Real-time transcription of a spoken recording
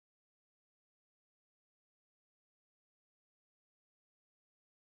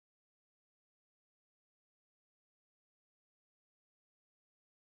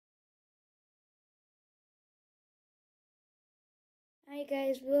Hi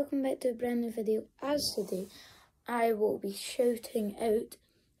guys, welcome back to a brand new video. As today, I will be shouting out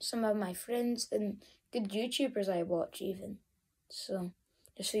some of my friends and good YouTubers I watch even. So,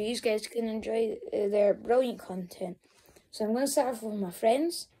 just so you guys can enjoy their brilliant content. So I'm going to start off with my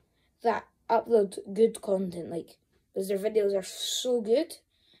friends that upload good content, like, because their videos are so good.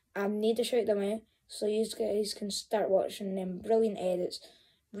 I need to shout them out so you guys can start watching them brilliant edits,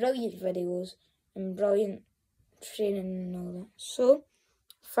 brilliant videos, and brilliant training and all that. So,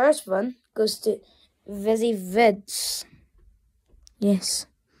 first one goes to Vizzy Vids. Yes,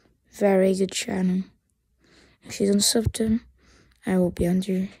 very good channel. If you don't sub to him, I will be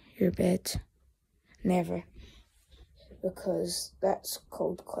under your bed. Never. Because that's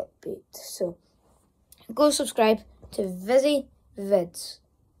called clickbait. So, go subscribe to Vizzy Vids.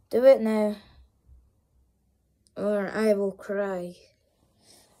 Do it now, or I will cry.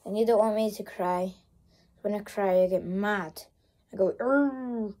 And you don't want me to cry. When I cry, I get mad. I go,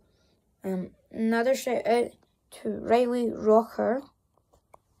 "Urgh." Another shout out to Riley Rocker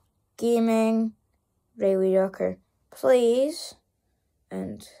Gaming. Riley Rocker plays,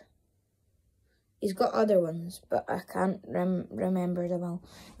 and he's got other ones, but I can't remember them all.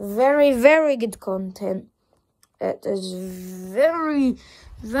 Very, very good content. It is very,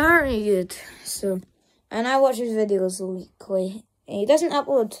 very good. So, and I watch his videos weekly. He doesn't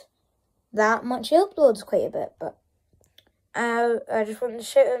upload that much. He uploads quite a bit, but I just wanted to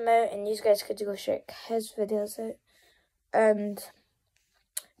shout him out, and you guys could go check his videos out. And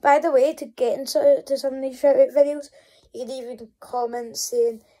by the way, to get into some of these shout out videos, you could even comment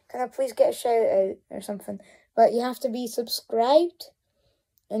saying, "Can I please get a shout out?" or something. But you have to be subscribed,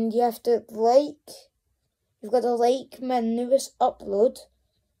 and you have to like. You've got to like my newest upload,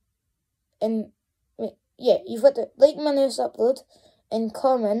 and yeah, you've got to like my newest upload and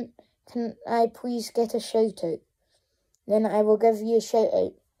comment, "Can I please get a shout out?" Then I will give you a shout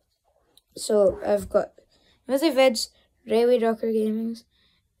out. So I've got Vizzy Vids, Riley Rocker Gamings,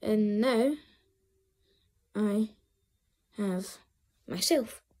 and now I have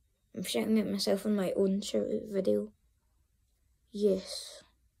myself. I'm shouting out myself on my own shout out video. Yes.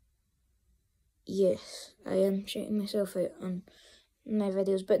 Yes, I am shouting myself out on my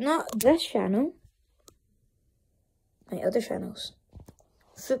videos, but not this channel. My other channels.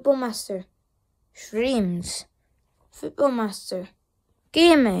 Football Master, Streams, Football Master,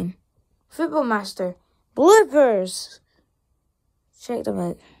 Gaming, Football Master, Bloopers. Check them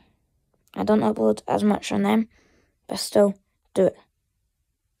out. I don't upload as much on them, but still do it.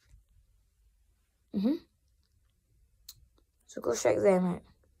 So go check them out.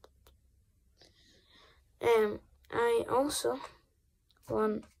 I also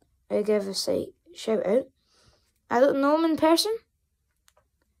want to give a shout out. I don't know him in person,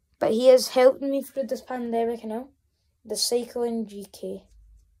 but he has helped me through this pandemic, the Cycling GK.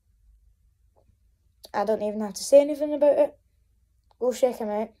 I don't even have to say anything about it. Go check him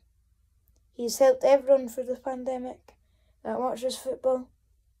out. He's helped everyone through the pandemic that watches football,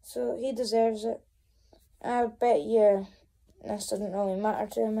 so he deserves it. I bet you this doesn't really matter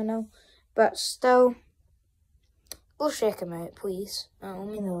to him, but still, go check him out, please. That'll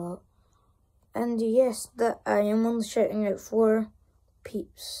mean a lot. And yes, that I am only shouting out 4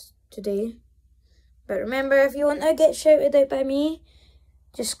 peeps today. But remember, if you want to get shouted out by me,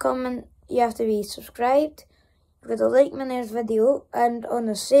 just comment. You have to be subscribed. You've got to like my next video, and on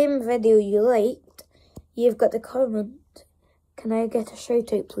the same video you liked, you've got to comment, "Can I get a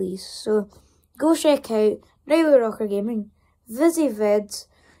shout out, please?" So go check out Riley Rocker Gaming, Vizzy Vids,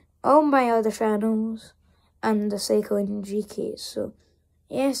 all my other channels, and the Cycling GK. So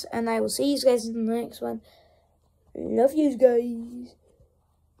yes, and I will see you guys in the next one. Love you guys.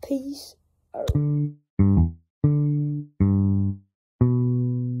 Peace out.